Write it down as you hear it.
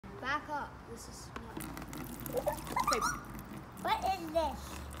back up. This is not... Okay. What is this?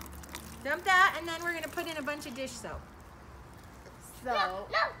 Dump that, and then we're gonna put in a bunch of dish soap. So. No, I'll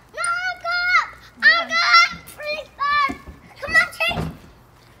go up! I'll go up! Please, God! Come on, Chase!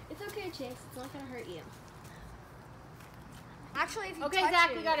 It's okay, Chase. It's not gonna hurt you. Actually, if you Okay, touch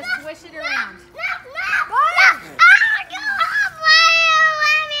Zach, it, we gotta swish it around. No! I'll go up! Why you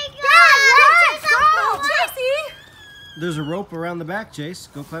let me go? Go, Chasey! There's a rope around the back, Chase.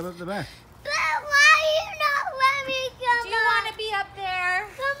 Go climb up the back. But why you not let me go? Do you want to be up there?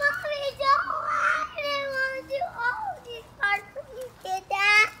 Come on, we don't. I didn't want to do all these parts when you did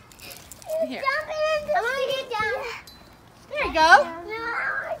that. Here. Jump in the get down. There you go. No,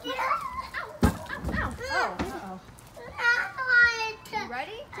 Oh, uh-oh. You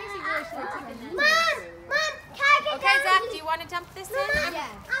ready? Chasey really should have taken that. Mom, can I get Okay, down? Zach, do you want to dump this in? Yeah.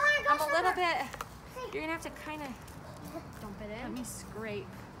 I'm a little bit, you're gonna have to kind of, Dump it let in. me scrape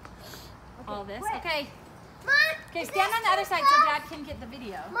all this. quick. Okay, Mom, okay, stand on the other side so Dad can get the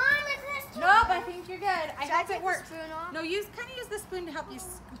video. Mom, is this too Nope, I think you're good. I Should I hope take it the works. spoon off? No, kind of use the spoon to help you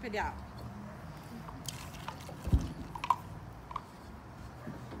scoop it out.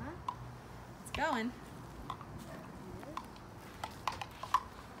 It's going.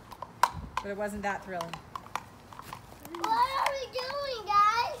 But it wasn't that thrilling. What are we doing,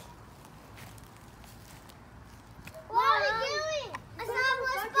 guys? What are we doing? I thought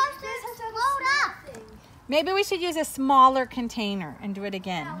we're supposed to explode up. Maybe we should use a smaller container and do it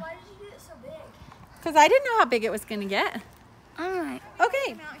again. Why did you do it so big? Because I didn't know how big it was going to get. Alright.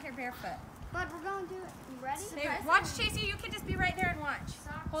 Okay. I'm out here barefoot. Bud, we're going to do it. You ready? Hey, watch, Chasey. You can just be right there and watch.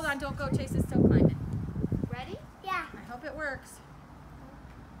 Hold on. Don't go. Chase is still climbing. Ready? Yeah. I hope it works.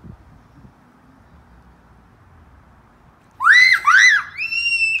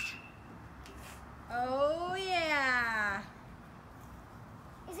 Oh, yeah.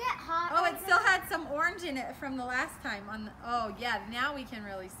 Is it hot? Oh, it still had some orange in it from the last time. Oh, yeah. Now we can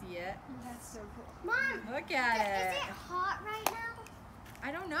really see it. That's so cool. Mom, Look at is it. it hot right now?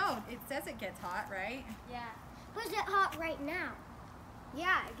 I don't know. It says it gets hot, right? Yeah. Or is it hot right now?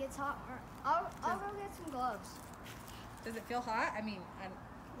 Yeah, it gets hot. I'll go get some gloves. Does it feel hot? I mean,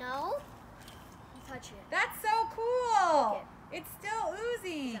 No. Touch it. that's so cool. It's still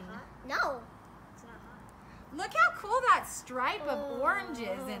oozing. Is it hot? No. It's not hot. Look how cool that stripe of orange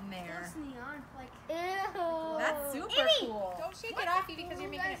is in there. It's neon. Like, Ew. That's super Evie! cool. Don't shake it off, Evie, because you're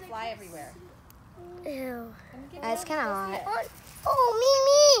making it fly everywhere. Ew. it's kind of hot.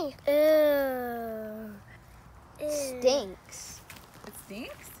 Oh, me. Ew. Stinks. It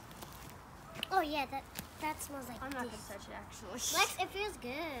stinks? Oh yeah, that smells like I'm not this. going to touch it, actually. Lex, it feels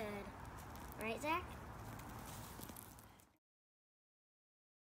good. Right, Zach?